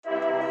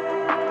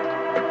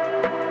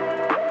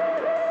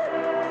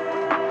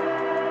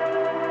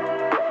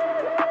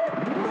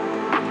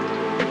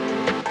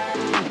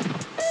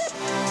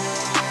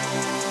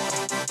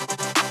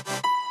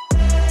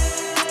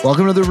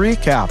Welcome to the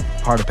recap,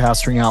 part of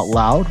Pastoring Out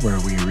Loud, where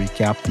we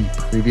recap the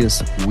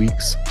previous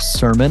week's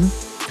sermon,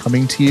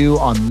 coming to you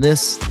on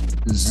this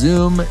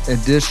Zoom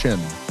edition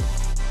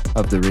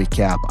of the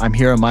recap. I'm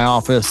here in my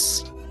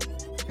office,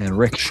 and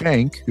Rick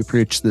Shenk, who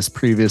preached this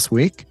previous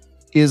week,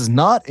 is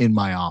not in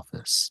my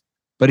office,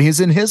 but he's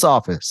in his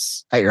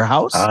office at your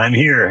house. I'm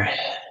here.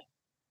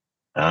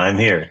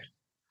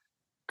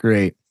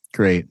 Great.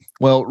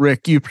 Well,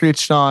 Rick, you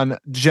preached on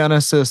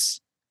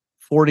Genesis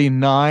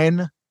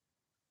 49,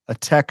 a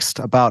text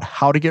about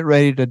how to get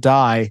ready to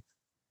die.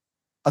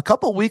 A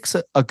couple weeks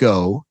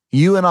ago,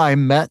 you and I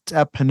met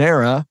at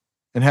Panera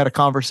and had a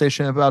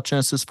conversation about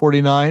Genesis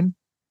 49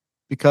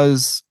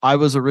 because I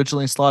was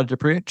originally slotted to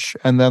preach,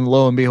 and then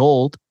lo and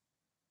behold,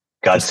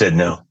 God said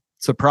no.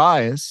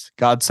 Surprise,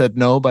 God said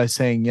no by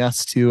saying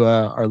yes to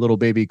our little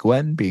baby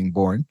Gwen being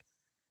born,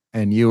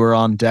 and you were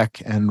on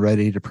deck and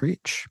ready to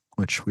preach,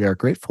 which we are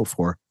grateful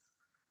for.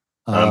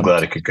 I'm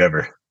glad I could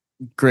cover.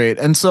 Great.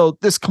 And so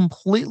this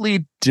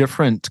completely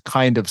different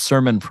kind of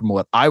sermon from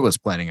what I was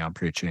planning on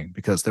preaching,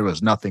 because there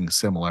was nothing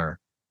similar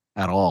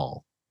at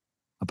all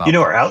about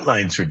our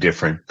outlines were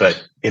different,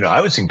 but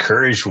I was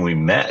encouraged when we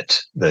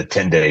met the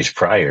 10 days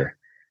prior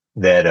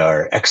that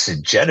our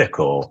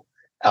exegetical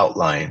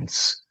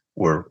outlines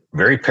were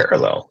very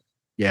parallel.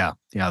 Yeah,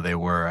 they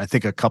were. I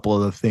think a couple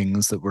of the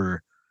things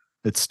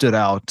that stood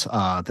out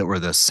that were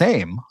the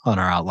same on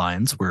our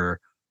outlines were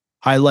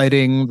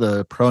highlighting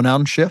the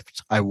pronoun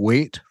shift. I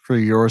wait for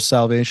your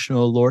salvation,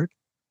 O Lord.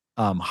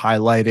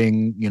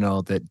 Highlighting,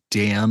 that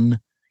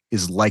Dan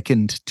is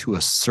likened to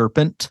a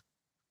serpent,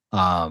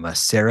 a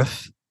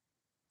seraph,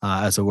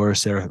 as it were.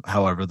 Seraph,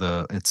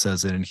 however, it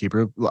says it in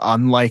Hebrew.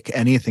 Unlike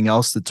anything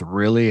else that's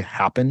really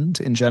happened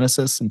in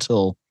Genesis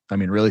until,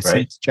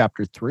 since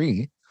chapter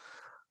 3.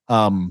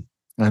 And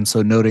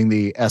so noting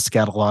the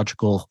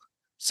eschatological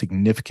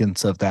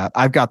significance of that.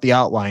 I've got the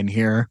outline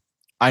here.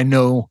 I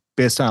know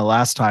based on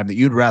last time that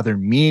you'd rather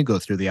me go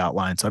through the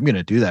outline. So I'm going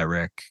to do that,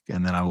 Rick.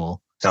 And then I will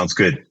Sounds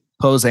good.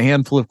 Pose a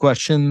handful of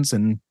questions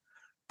and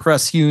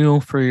press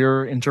you for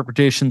your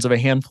interpretations of a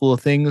handful of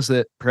things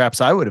that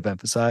perhaps I would have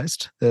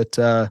emphasized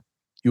that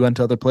you went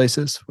to other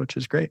places, which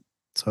is great.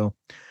 So,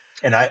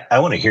 and I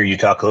want to hear you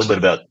talk a little bit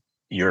about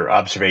your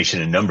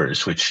observation in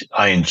Numbers, which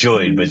I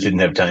enjoyed, but didn't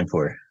have time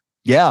for.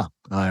 Yeah,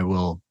 I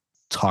will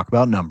talk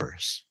about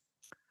Numbers.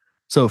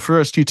 So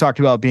first, you talked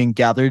about being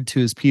gathered to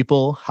his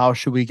people. How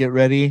should we get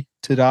ready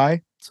to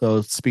die?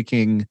 So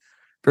speaking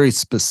very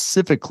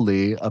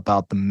specifically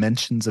about the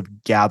mentions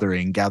of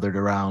gathered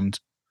around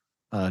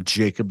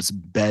Jacob's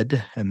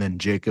bed, and then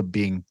Jacob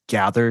being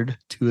gathered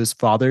to his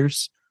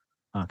fathers,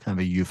 kind of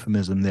a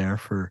euphemism there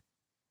for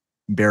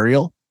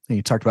burial. And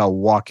you talked about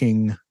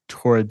walking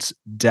towards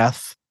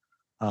death,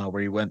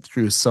 where you went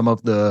through some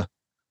of the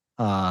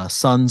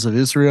sons of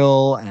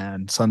Israel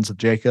and sons of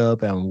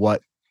Jacob and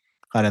what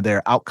kind of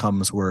their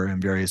outcomes were in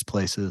various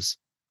places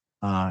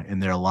in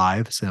their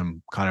lives,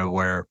 and kind of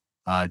where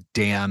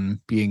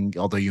Dan being,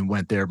 although you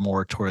went there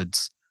more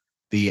towards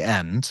the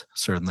end,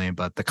 certainly,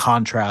 but the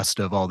contrast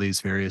of all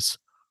these various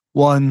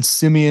ones,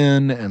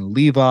 Simeon and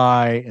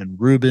Levi and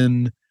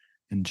Reuben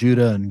and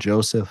Judah and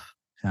Joseph,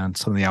 and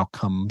some of the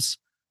outcomes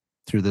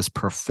through this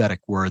prophetic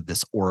word,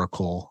 this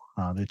oracle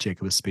that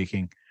Jacob is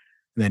speaking.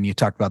 And then you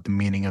talked about the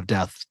meaning of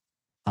death,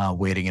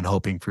 waiting and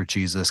hoping for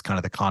Jesus, kind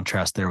of the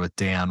contrast there with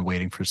Dan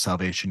waiting for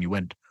salvation. You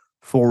went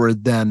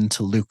forward then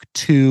to Luke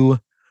 2.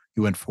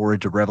 You went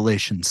forward to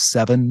Revelation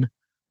 7.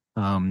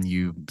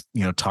 You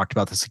talked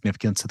about the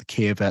significance of the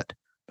cave at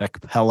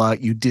Machpelah.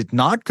 You did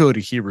not go to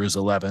Hebrews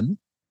 11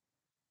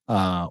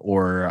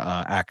 or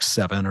Acts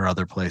 7 or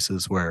other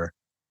places where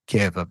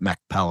cave of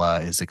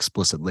Machpelah is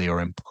explicitly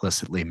or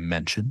implicitly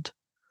mentioned.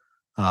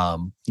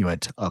 You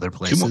went to other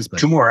places.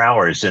 Two more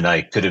hours and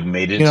I could have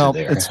made it to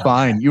there. It's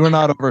fine. You were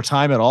not over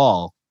time at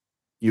all.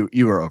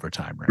 You were over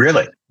time, right?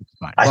 Really? It's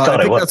fine. I thought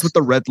I was. That's what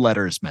the red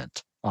letters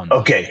meant.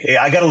 Okay.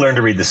 Yeah, I got to learn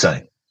to read the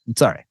sign.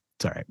 It's all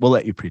right. We'll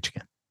let you preach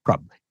again,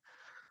 probably.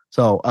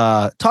 So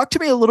talk to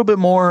me a little bit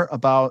more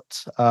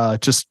about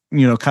just,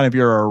 kind of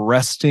your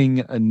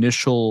arresting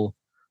initial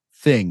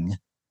thing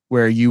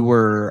where you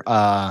were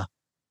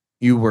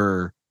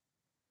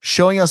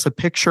showing us a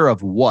picture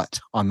of what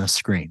on the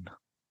screen?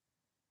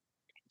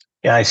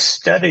 Yeah, I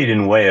studied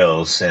in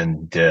Wales,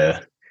 and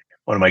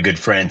one of my good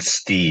friends,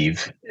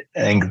 Steve,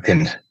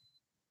 Anglican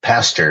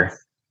pastor,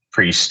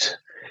 priest,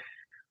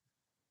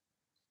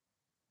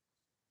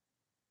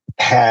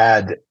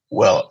 had,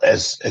 well,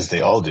 as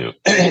they all do,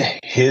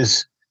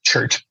 his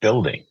church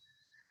building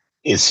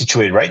is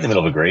situated right in the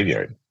middle of a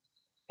graveyard.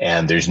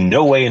 And there's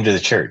no way into the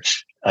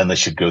church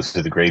unless you go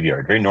through the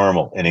graveyard. Very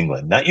normal in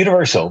England. Not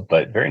universal,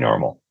 but very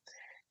normal.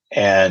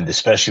 And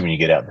especially when you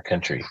get out in the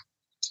country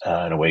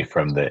and away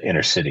from the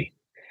inner city.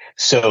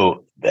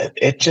 So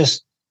it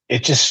just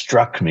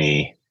struck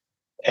me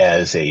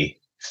as a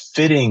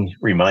fitting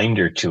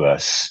reminder to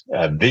us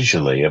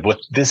visually of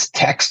what this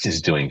text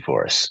is doing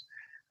for us.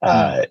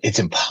 It's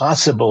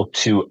impossible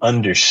to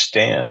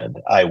understand,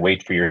 I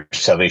wait for your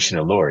salvation,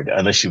 O Lord,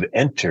 unless you've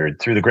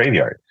entered through the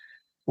graveyard,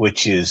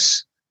 which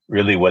is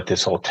really what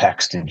this whole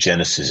text in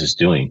Genesis is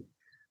doing.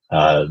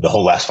 The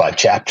whole last 5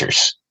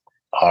 chapters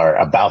are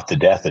about the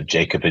death of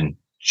Jacob and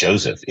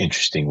Joseph.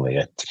 Interestingly,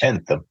 a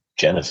tenth of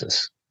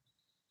Genesis.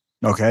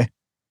 Okay.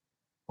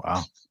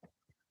 Wow.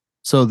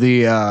 So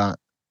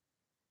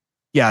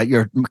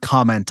your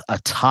comment, a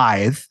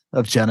tithe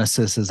of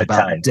Genesis is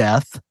about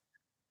death,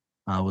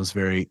 was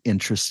very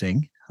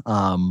interesting.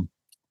 There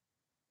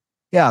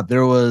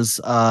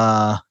was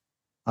a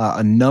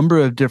number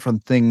of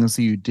different things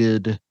you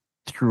did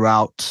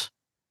throughout,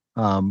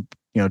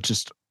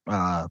 just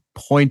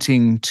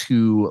pointing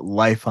to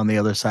life on the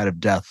other side of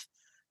death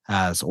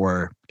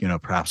or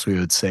perhaps we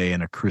would say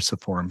in a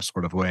cruciform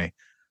sort of way,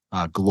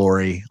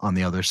 glory on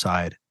the other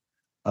side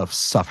of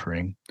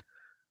suffering.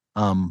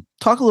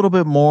 Talk a little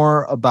bit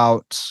more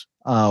about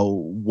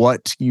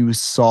what you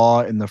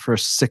saw in the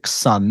first 6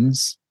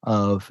 sons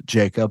of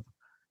Jacob,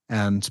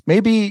 and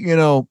maybe,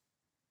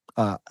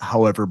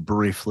 however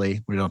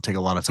briefly, we don't take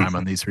a lot of time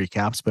on these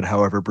recaps, but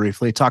however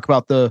briefly, talk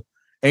about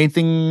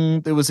anything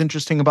that was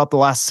interesting about the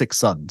last 6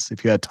 sons,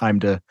 if you had time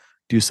to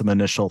do some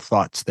initial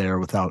thoughts there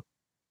without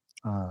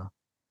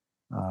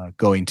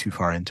going too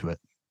far into it.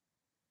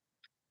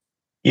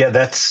 Yeah,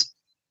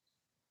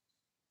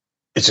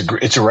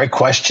 it's a right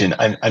question.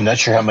 I'm not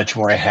sure how much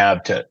more I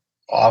have to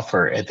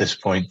offer at this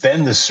point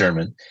than the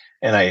sermon,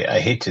 and I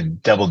hate to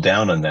double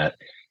down on that.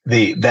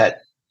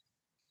 That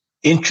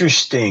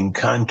interesting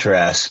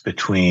contrast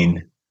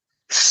between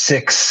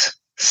 6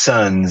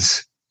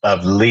 sons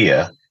of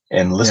Leah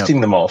and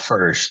listing them all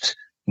first,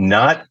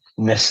 not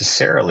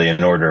necessarily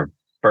in order of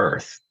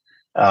birth,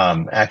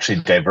 actually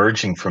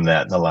diverging from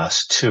that in the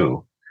last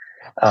 2.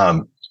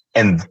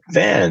 And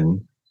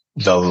then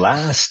the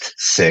last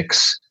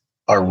 6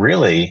 are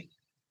really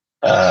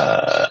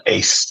a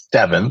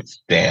 7th,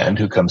 Dan,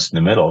 who comes in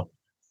the middle,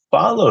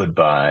 followed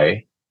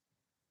by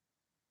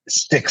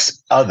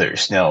 6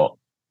 others. Now,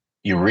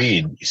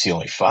 you see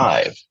only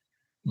 5,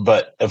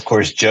 but of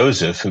course,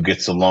 Joseph, who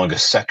gets the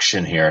longest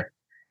section here,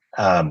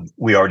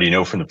 we already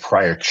know from the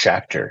prior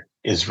chapter,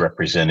 is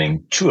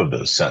representing 2 of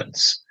those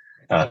sons.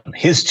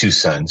 His 2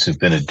 sons have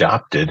been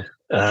adopted,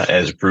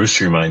 as Bruce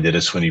reminded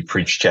us when he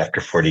preached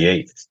chapter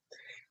 48.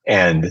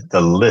 And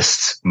the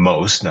lists,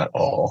 most, not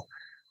all,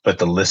 but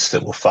the lists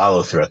that will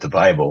follow throughout the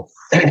Bible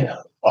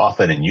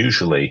often and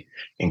usually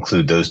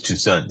include those 2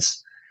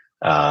 sons,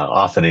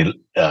 often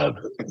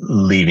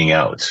leaving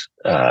out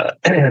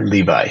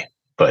Levi,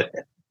 but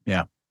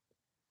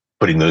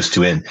putting those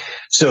 2 in.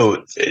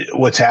 So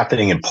what's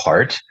happening in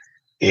part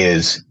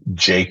is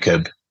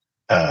Jacob,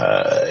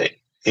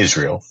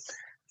 Israel,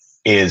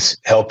 is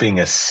helping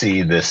us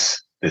see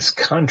this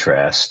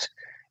contrast.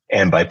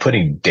 And by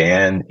putting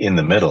Dan in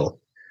the middle,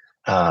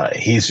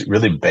 he's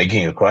really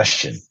begging a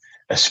question,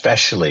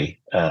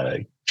 especially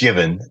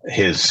given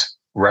his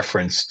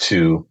reference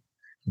to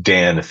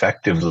Dan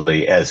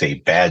effectively as a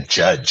bad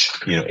judge,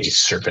 a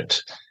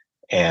serpent.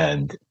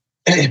 And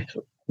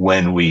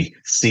when we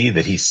see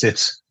that he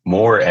sits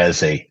more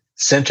as a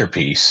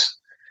centerpiece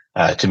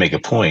to make a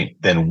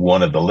point than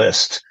one of the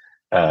list,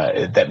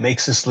 that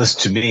makes this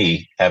list to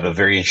me have a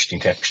very interesting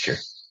texture.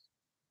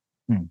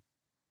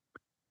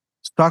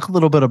 Talk a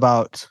little bit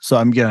about, so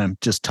I'm going to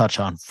just touch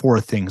on 4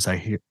 things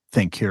I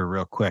think here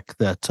real quick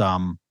that,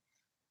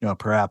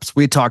 perhaps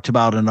we talked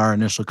about in our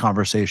initial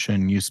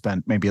conversation, you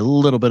spent maybe a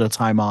little bit of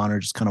time on, or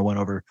just kind of went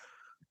over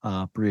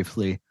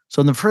briefly. So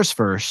in the first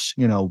verse,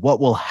 what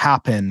will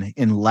happen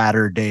in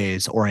latter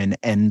days or in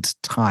end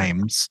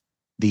times,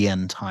 the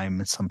end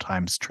time is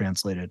sometimes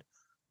translated.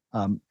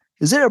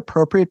 Is it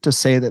appropriate to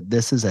say that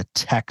this is a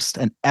text,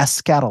 an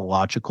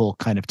eschatological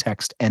kind of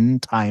text,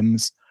 end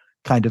times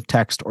kind of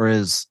text, or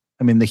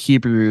the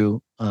Hebrew,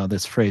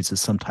 this phrase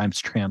is sometimes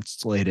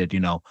translated,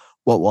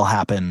 what will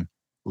happen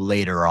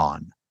later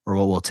on, or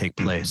what will take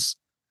place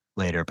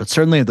later. But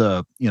certainly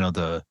the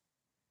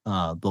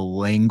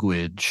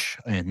language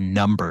in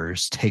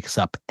Numbers takes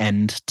up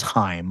end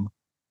time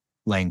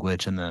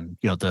language, and then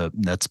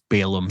that's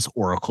Balaam's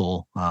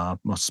oracle,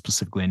 most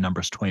specifically in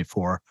Numbers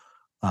 24,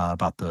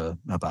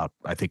 about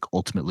I think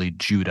ultimately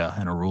Judah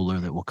and a ruler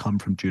that will come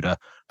from Judah.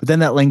 But then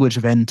that language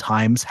of end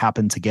times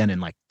happens again in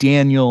like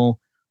Daniel.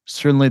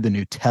 Certainly the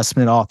New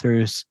Testament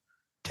authors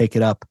take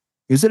it up.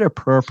 Is it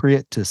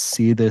appropriate to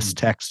see this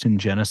text in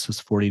Genesis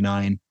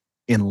 49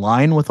 in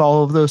line with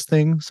all of those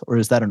things, or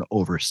is that an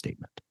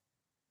overstatement?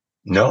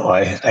 No,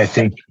 I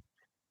think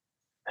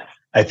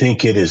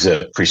it is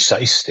a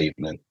precise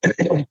statement.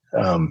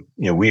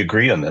 We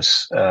agree on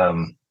this.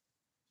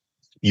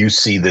 You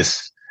see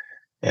this,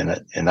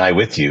 and I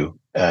with you,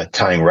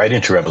 tying right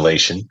into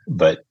Revelation,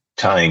 but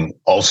tying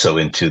also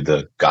into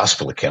the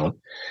gospel account.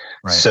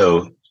 Right.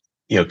 So,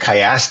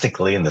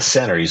 chiastically in the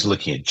center, he's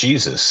looking at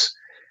Jesus,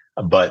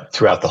 but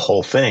throughout the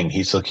whole thing,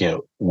 he's looking at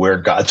where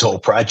God's whole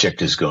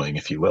project is going,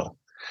 if you will.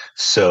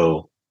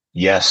 So,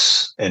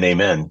 yes and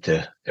amen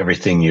to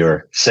everything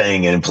you're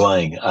saying and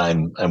implying.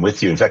 I'm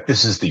with you. In fact,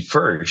 this is the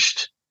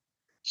first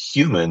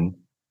human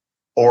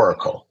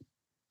oracle.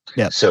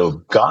 Yeah. So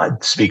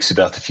God speaks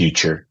about the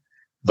future,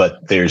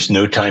 but there's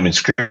no time in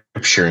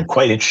Scripture, and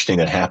quite interesting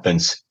that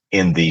happens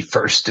in the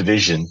first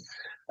division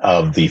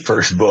of the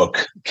first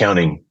book,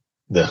 counting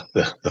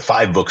the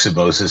 5 books of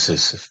Moses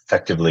is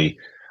effectively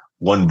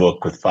one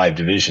book with 5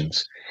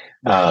 divisions.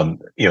 Right.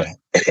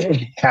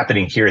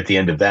 Happening here at the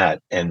end of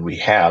that, and we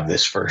have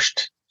this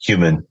first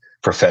human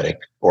prophetic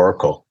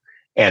oracle,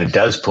 and it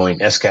does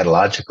point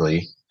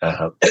eschatologically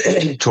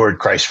toward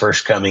Christ's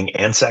first coming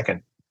and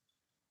second.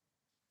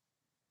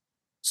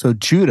 So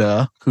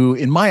Judah, who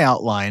in my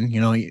outline,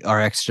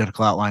 our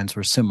exegetical outlines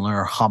were similar,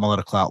 our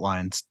homiletical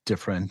outlines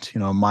different.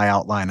 My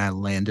outline, I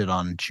landed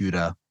on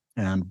Judah.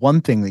 And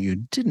one thing that you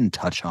didn't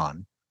touch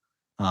on,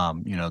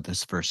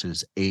 this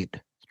verses 8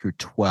 through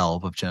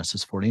 12 of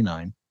Genesis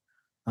 49,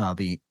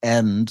 the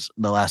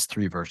last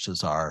 3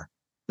 verses are,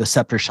 the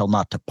scepter shall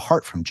not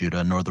depart from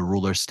Judah, nor the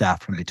ruler's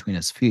staff from between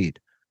his feet,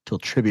 till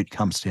tribute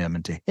comes to him,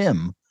 and to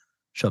him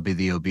shall be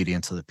the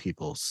obedience of the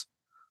peoples.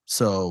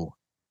 So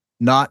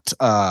not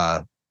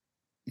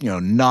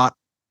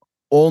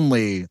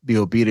only the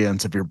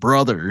obedience of your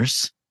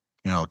brothers,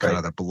 kind right.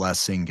 of the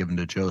blessing given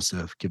to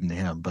Joseph, given to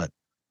him, but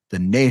the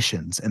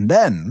nations. And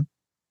then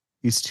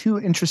these 2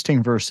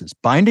 interesting verses,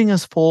 binding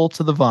his foal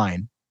to the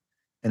vine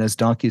and his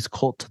donkey's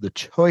colt to the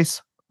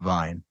choice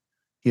vine.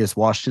 He has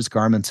washed his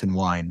garments in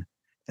wine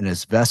and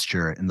his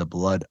vesture in the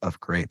blood of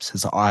grapes.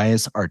 His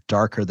eyes are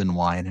darker than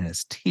wine and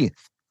his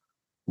teeth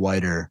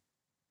whiter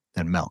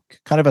than milk.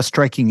 Kind of a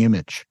striking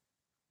image.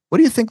 What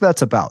do you think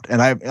that's about?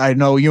 And I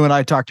know you and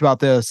I talked about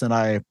this, and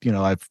I've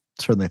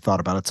certainly thought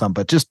about it some,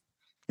 but just,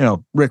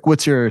 Rick,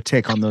 what's your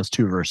take on those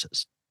 2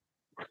 verses?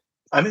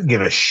 I'm going to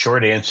give a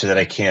short answer that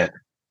I can't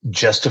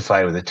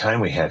justify with the time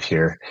we have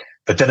here,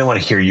 but then I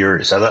want to hear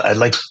yours. I'd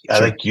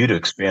like you to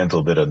expand a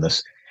little bit on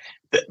this.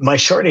 My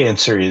short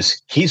answer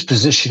is he's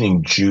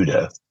positioning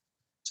Judah,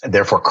 and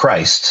therefore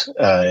Christ,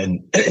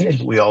 and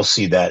we all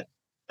see that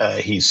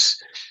he's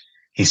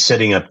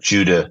setting up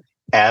Judah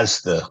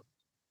as the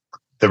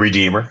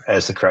Redeemer,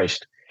 as the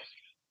Christ.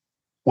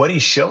 What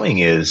he's showing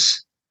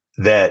is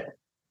that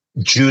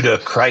Judah,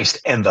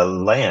 Christ, and the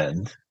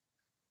land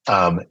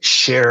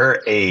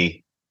share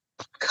a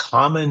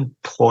common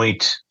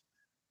point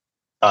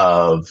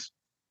of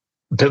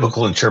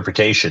biblical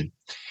interpretation.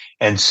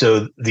 And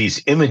so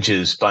these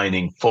images,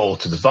 binding foal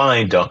to the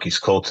vine, donkey's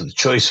colt to the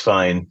choice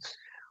vine,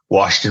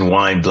 washed in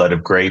wine, blood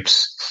of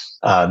grapes,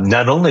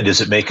 not only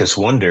does it make us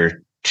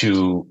wonder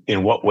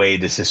in what way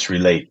does this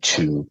relate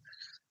to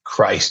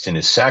Christ and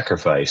his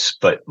sacrifice,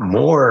 but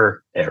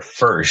more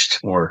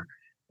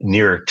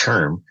near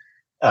term,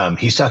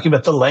 he's talking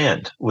about the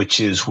land, which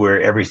is where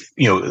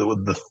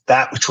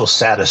that which will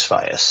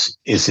satisfy us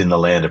is in the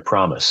land of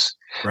promise.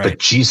 Right. But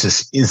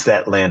Jesus is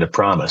that land of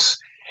promise.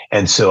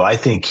 And so I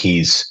think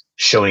he's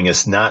showing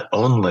us not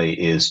only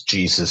is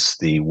Jesus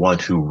the one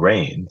who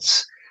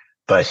reigns,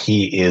 but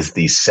he is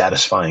the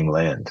satisfying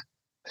land.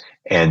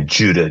 And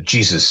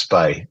Jesus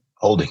by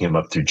holding him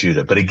up through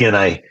Judah. But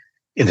again,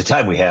 in the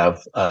time we have,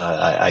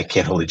 I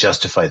can't wholly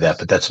justify that,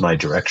 but that's my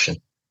direction.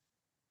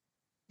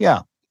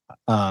 Yeah.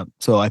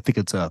 So I think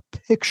it's a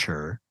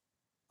picture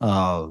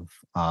of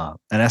an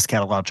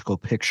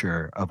eschatological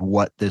picture of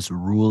what this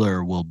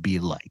ruler will be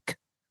like.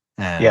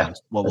 And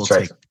what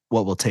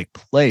will take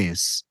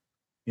place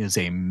is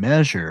a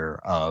measure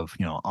of,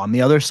 on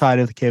the other side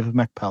of the cave of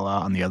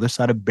Machpelah, on the other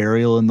side of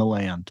burial in the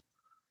land,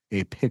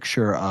 a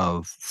picture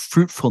of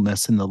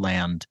fruitfulness in the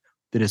land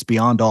that is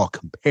beyond all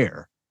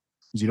compare.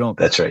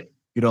 That's right.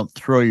 You don't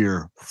throw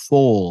your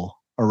foal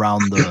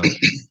around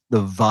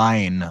the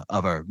vine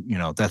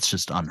of that's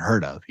just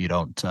unheard of. You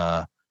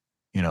don't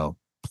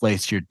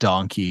place your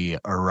donkey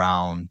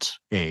around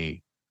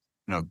a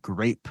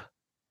grape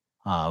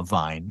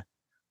vine.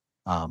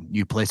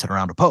 You place it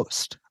around a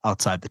post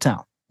outside the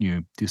town.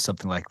 You do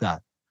something like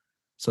that.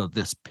 So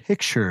this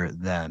picture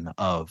then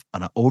of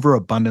an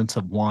overabundance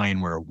of wine,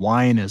 where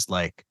wine is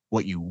like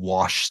what you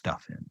wash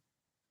stuff in,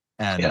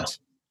 and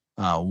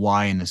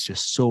wine is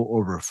just so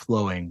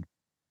overflowing,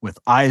 with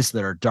eyes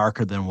that are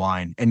darker than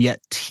wine and yet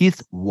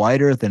teeth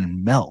whiter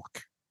than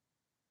milk,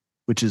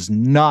 which is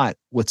not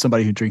what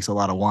somebody who drinks a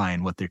lot of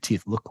wine, what their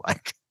teeth look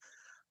like,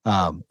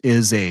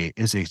 is a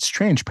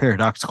strange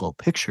paradoxical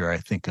picture, I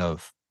think,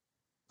 of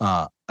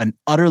an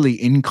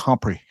utterly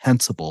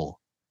incomprehensible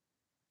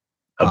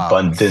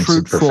abundance,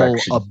 fruitful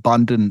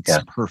abundance,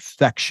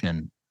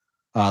 perfection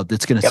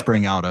that's going to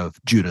spring out of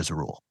Judah's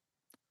rule.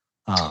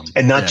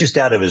 And not just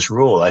out of his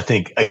rule. I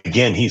think,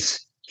 again, he's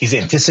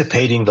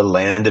anticipating the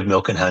land of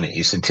milk and honey.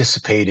 He's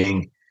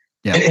anticipating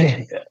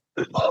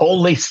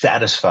wholly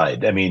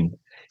satisfied. I mean,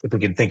 if we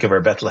can think of our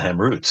Bethlehem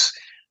roots,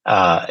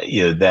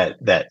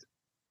 that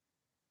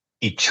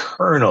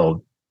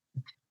eternal,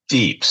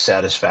 deep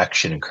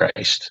satisfaction in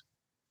Christ.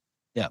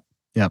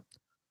 Yeah.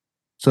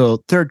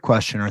 So third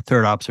question or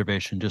third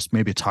observation, just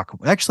maybe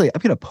actually, I'm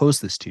going to pose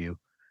this to you.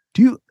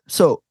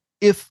 So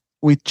if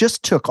we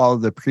just took all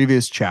of the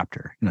previous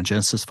chapter,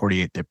 Genesis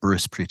 48 that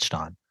Bruce preached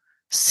on,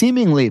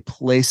 seemingly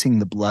placing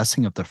the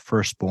blessing of the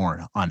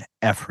firstborn on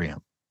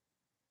Ephraim,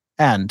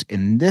 and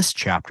in this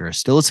chapter,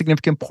 still a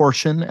significant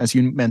portion, as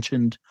you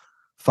mentioned,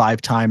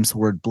 5 times the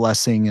word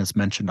blessing is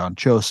mentioned on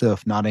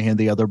Joseph, not any of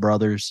the other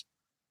brothers.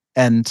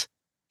 And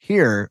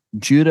here,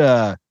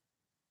 Judah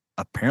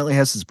apparently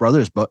has his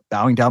brothers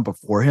bowing down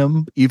before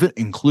him, even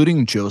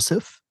including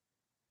Joseph,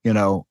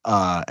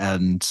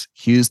 and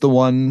he's the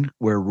one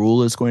where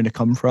rule is going to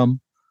come from.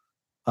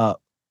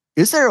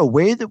 Is there a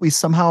way that we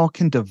somehow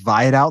can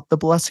divide out the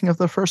blessing of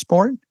the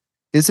firstborn?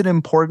 Is it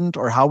important,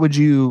 or how would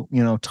you,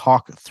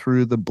 talk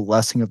through the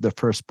blessing of the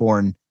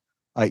firstborn?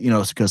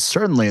 Because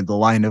certainly the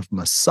line of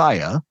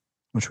Messiah,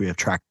 which we have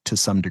tracked to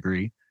some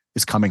degree,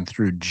 is coming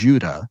through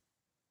Judah,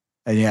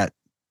 and yet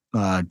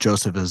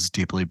Joseph is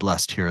deeply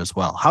blessed here as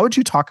well. How would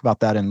you talk about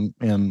that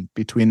in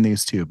between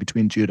these two,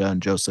 between Judah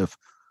and Joseph,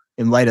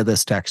 in light of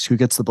this text? Who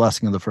gets the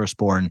blessing of the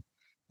firstborn?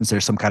 Is there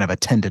some kind of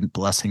attendant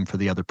blessing for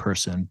the other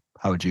person?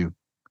 How would you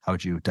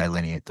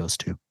delineate those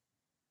two?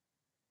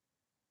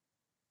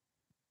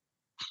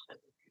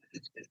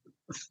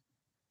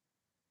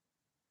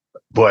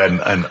 Boy,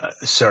 I'm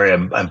sorry.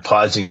 I'm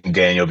pausing,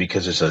 Daniel,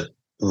 because there's a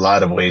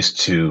lot of ways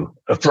to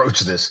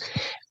approach this.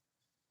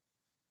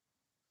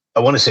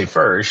 I want to say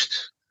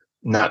first,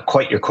 not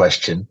quite your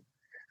question.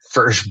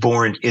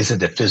 Firstborn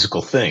isn't a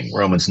physical thing.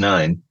 Romans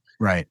 9.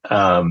 Right.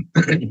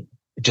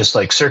 Just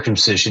like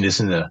circumcision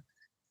isn't a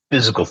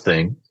physical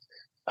thing.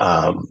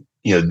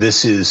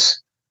 This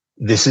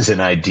is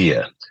an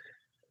idea.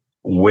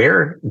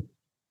 Where,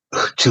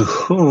 to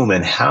whom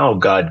and how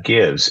God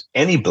gives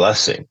any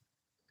blessing,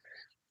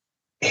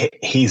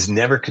 he's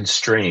never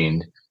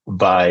constrained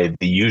by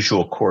the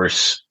usual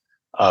course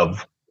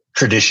of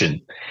tradition.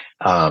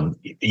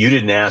 You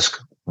didn't ask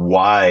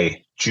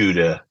why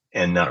Judah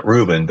and not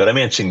Reuben, but I'm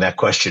answering that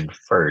question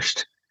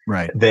first.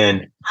 Right.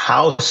 Then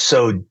how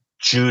so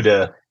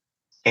Judah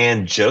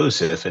and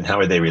Joseph, and how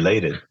are they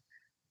related?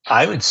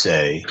 I would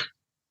say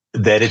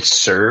that it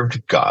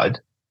served God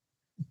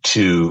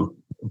to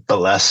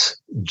bless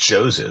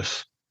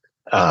Joseph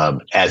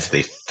as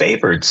the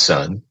favored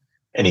son,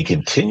 and he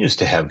continues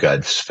to have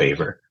God's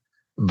favor.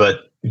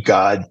 But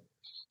God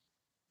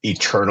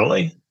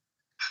eternally,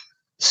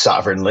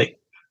 sovereignly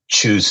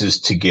chooses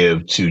to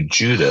give to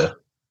Judah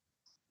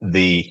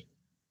the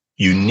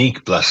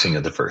unique blessing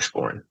of the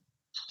firstborn.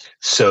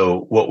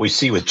 So what we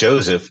see with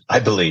Joseph, I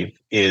believe,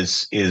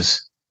 is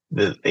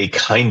a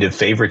kind of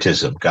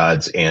favoritism,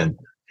 God's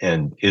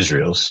and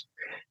Israel's,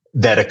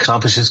 that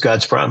accomplishes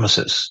God's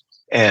promises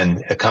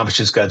and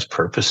accomplishes God's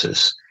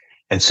purposes.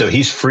 And so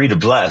he's free to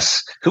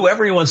bless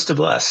whoever he wants to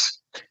bless,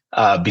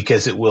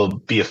 because it will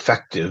be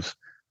effective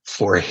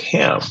for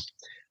him.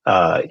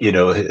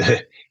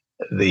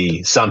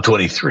 The Psalm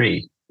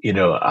 23,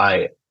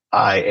 I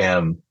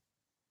am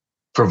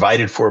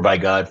provided for by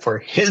God for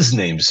his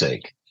name's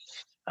sake.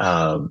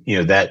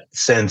 That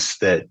sense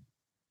that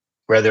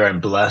whether I'm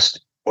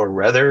blessed or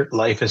whether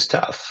life is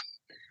tough,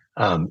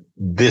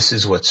 this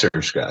is what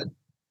serves God.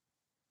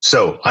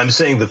 So I'm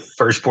saying the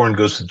firstborn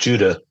goes to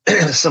Judah.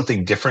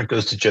 Something different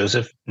goes to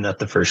Joseph, not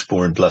the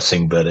firstborn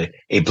blessing, but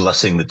a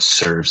blessing that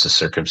serves the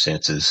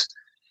circumstances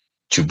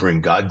to bring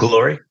God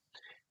glory.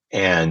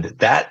 And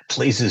that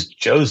pleases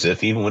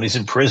Joseph even when he's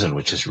in prison,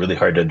 which is really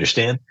hard to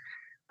understand.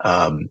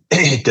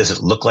 It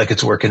doesn't look like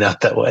it's working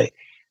out that way,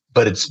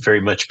 but it's very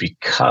much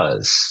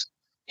because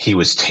he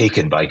was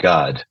taken by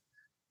God,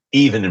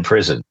 even in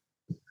prison,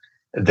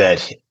 that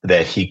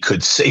he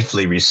could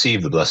safely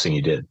receive the blessing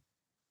he did.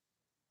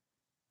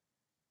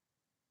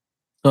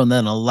 So, and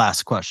then a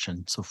last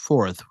question. So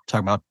fourth, we're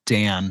talking about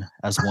Dan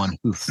as one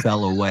who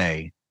fell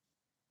away.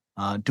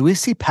 Do we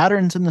see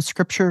patterns in the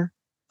scripture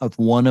of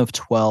one of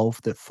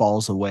 12 that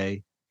falls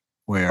away?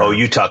 Where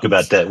you talk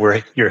about that.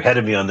 You're ahead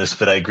of me on this,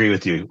 but I agree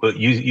with you. Well,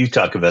 you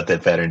talk about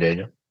that pattern,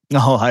 Daniel.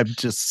 No, I'm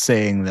just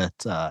saying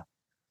that,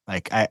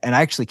 I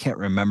actually can't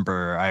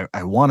remember.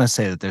 I want to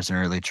say that there's an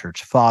early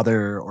church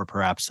father, or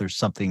perhaps there's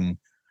something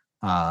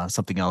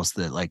else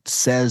that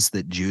says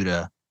that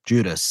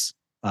Judas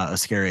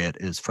Iscariot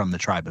is from the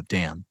tribe of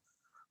Dan.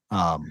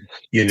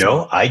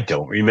 I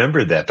don't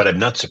remember that, but I'm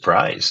not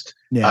surprised.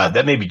 Yeah,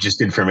 that may be just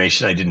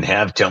information I didn't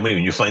have. Tell me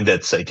when you find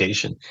that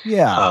citation.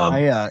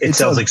 Yeah, it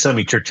sounds like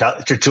something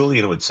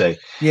Tertullian would say.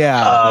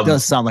 Yeah, it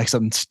does sound like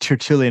something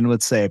Tertullian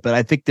would say. But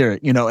I think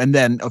and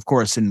then of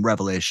course in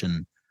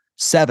Revelation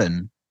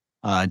 7,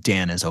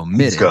 Dan is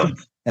omitted,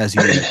 as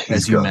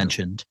you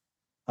mentioned.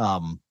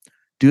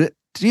 Do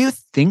you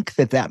think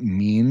that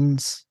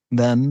means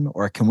then,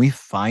 or can we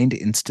find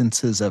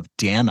instances of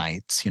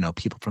Danites,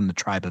 people from the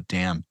tribe of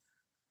Dan,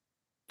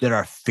 that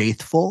are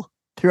faithful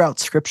throughout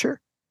Scripture?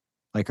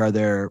 Are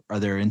there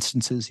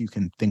instances you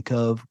can think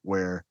of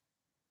where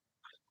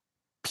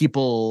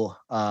people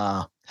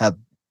have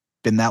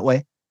been that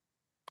way,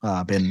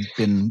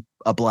 been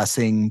a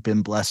blessing,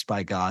 been blessed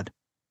by God?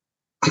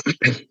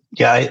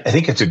 Yeah, I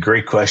think it's a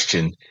great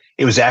question.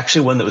 It was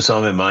actually one that was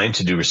on my mind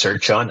to do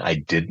research on. I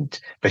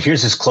didn't, but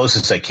here's as close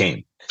as I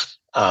came.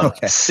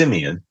 Okay.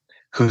 Simeon,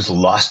 who's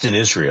lost in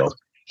Israel.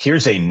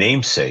 Here's a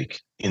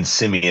namesake in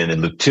Simeon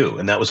and Luke 2.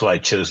 And that was why I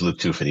chose Luke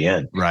 2 for the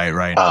end.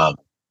 Right.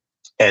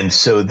 And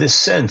so this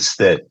sense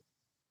that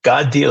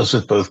God deals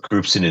with both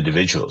groups and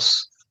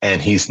individuals,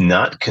 and he's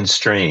not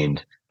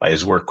constrained by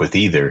his work with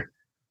either,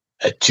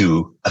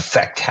 to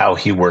affect how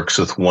he works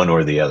with one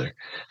or the other.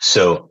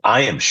 So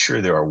I am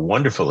sure there are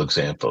wonderful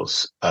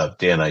examples of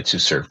Danites who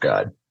serve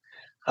God.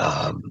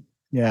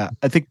 Yeah,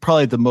 I think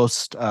probably the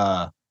most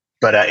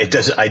but it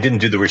doesn't. I didn't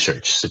do the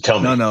research, so tell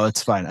me. No,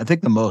 it's fine. I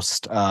think the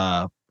most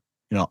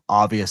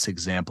obvious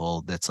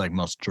example that's like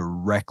most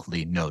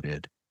directly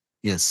noted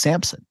is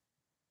Samson.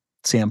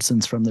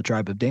 Samson's from the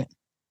tribe of Dan.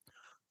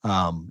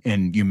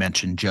 And you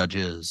mentioned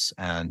Judges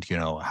and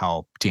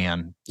how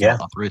Dan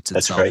uproots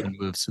itself right. and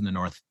moves to the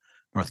north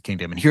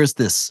kingdom. And here's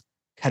this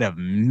kind of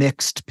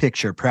mixed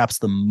picture, perhaps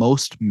the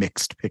most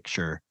mixed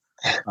picture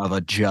of a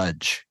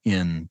judge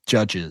in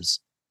Judges,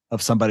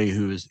 of somebody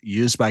who's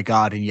used by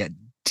God and yet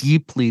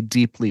deeply,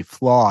 deeply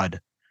flawed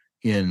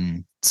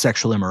in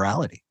sexual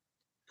immorality.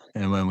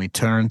 And when we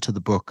turn to the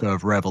book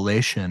of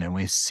Revelation and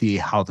we see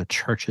how the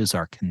churches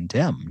are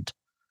condemned,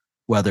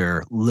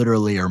 whether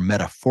literally or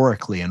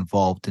metaphorically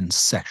involved in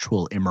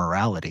sexual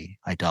immorality,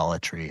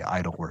 idolatry,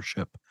 idol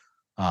worship,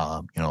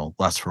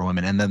 lust for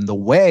women, and then the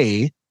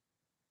way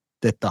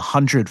that the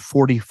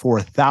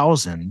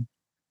 144,000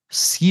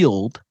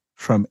 sealed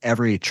from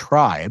every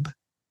tribe,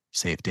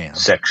 save Dan,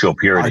 sexual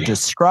purity, are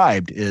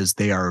described as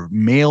they are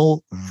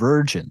male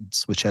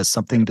virgins, which has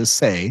something to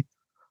say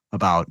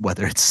about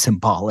whether it's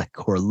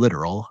symbolic or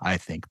literal, I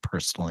think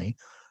personally.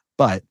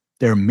 But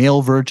they're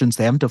male virgins.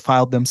 They haven't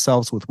defiled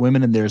themselves with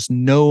women, and there's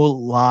no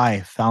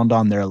lie found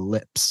on their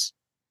lips.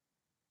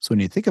 So when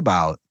you think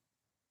about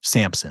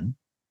Samson,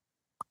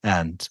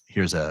 and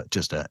here's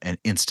just an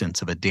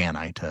instance of a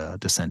Danite, a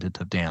descendant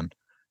of Dan,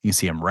 you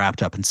see him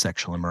wrapped up in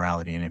sexual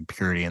immorality and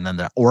impurity, and then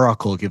the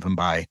oracle given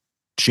by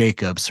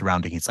Jacob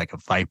surrounding he's like a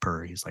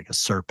viper, he's like a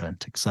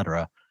serpent,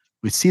 etc.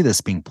 We see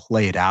this being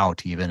played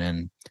out even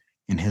in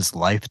his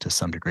life to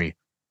some degree,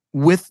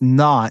 with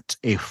not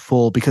a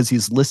full, because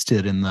he's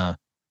listed in the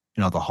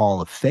the Hall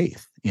of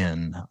Faith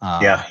in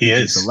he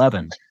is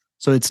 11.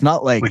 So it's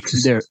not like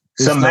there's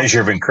some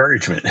measure of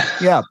encouragement.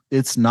 Yeah,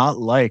 it's not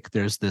like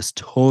there's this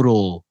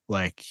total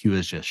like he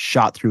was just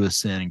shot through a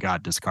sin and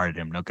God discarded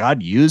him. No,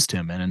 God used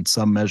him, and in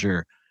some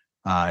measure,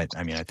 I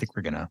think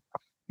we're gonna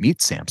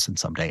meet Samson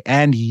someday.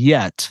 And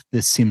yet,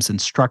 this seems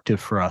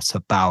instructive for us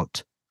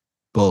about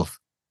both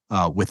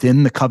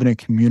within the covenant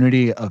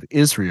community of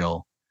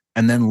Israel,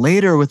 and then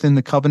later within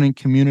the covenant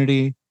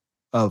community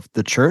of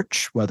the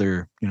church,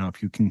 whether,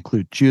 if you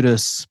conclude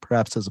Judas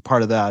perhaps as a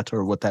part of that,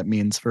 or what that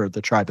means for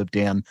the tribe of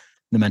Dan,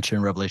 the mention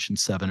in Revelation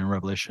 7 and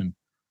Revelation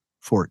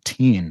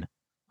 14,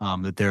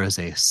 that there is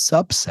a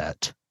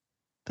subset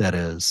that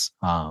is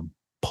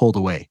pulled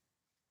away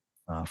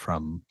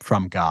from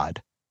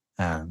God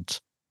and,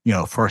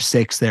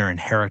 forsakes their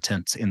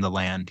inheritance in the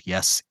land,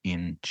 yes,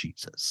 in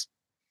Jesus.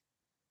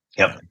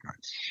 Yep.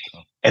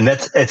 And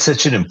it's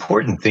such an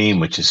important theme,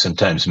 which is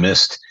sometimes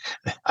missed.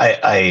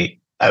 I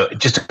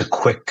just a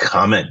quick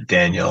comment,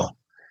 Daniel,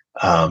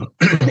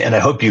 and I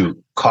hope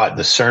you caught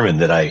the sermon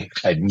that I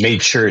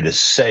made sure to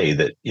say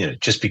that,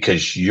 just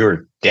because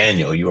you're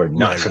Daniel, you are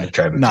not from the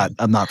tribe of Dan.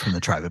 I'm not from the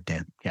tribe of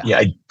Dan. Yeah,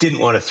 I didn't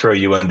want to throw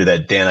you under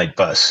that Danite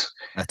bus.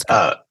 That's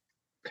good.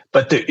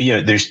 But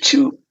there's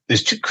two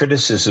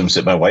criticisms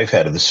that my wife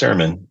had of the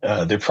sermon.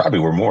 There probably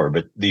were more,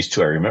 but these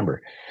two I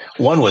remember.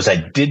 One was I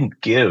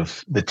didn't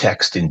give the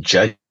text in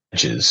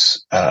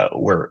Judges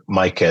where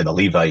Micah and the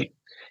Levite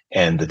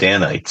and the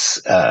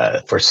Danites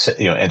end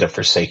up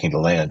forsaking the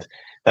land.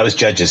 That was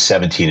Judges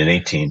 17 and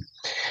 18.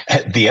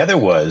 The other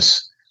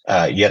was,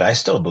 yet I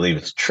still believe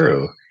it's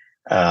true,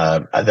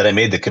 that I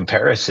made the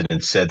comparison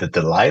and said that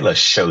Delilah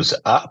shows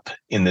up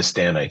in this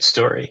Danite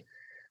story.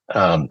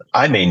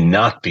 I may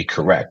not be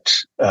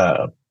correct,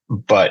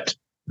 but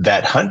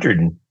that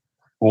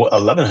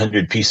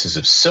 1,100 pieces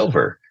of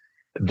silver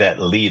that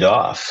lead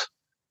off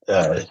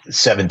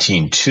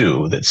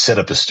 17:2 that set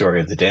up the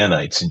story of the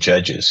Danites in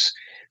Judges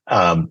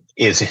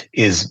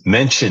is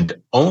mentioned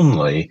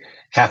only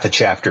half a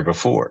chapter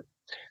before,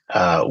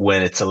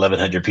 when it's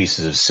 1,100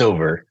 pieces of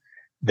silver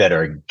that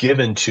are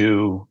given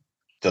to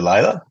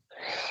Delilah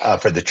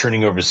for the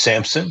turning over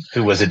Samson,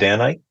 who was a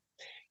Danite.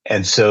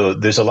 And so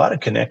there's a lot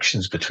of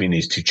connections between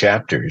these two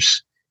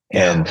chapters.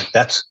 And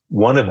that's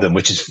one of them,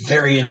 which is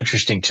very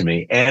interesting to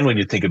me. And when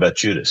you think about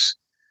Judas,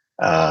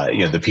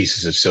 the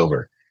pieces of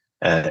silver.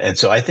 And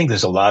so I think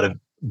there's a lot of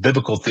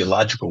biblical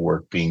theological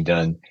work being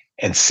done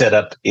and set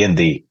up in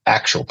the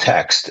actual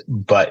text,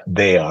 but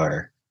they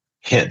are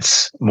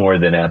hints more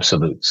than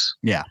absolutes.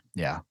 Yeah.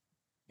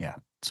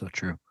 So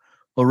true.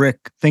 Well,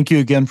 Rick, thank you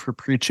again for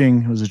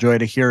preaching. It was a joy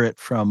to hear it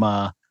from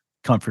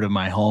comfort of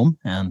my home,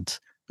 and it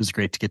was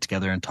great to get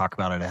together and talk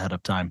about it ahead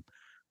of time.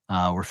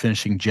 We're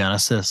finishing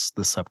Genesis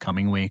this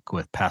upcoming week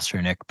with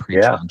Pastor Nick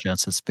preaching on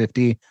Genesis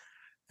 50,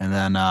 and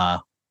then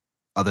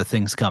other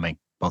things coming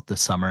both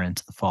this summer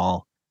into the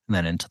fall and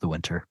then into the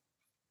winter.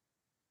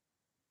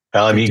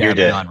 Well, I'm eager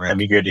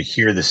to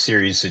hear the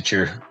series that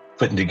you're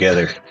putting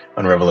together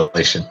on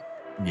Revelation.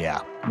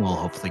 Yeah, we'll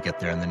hopefully get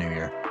there in the new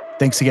year.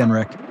 Thanks again,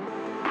 Rick.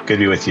 Good to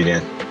be with you,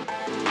 Dan.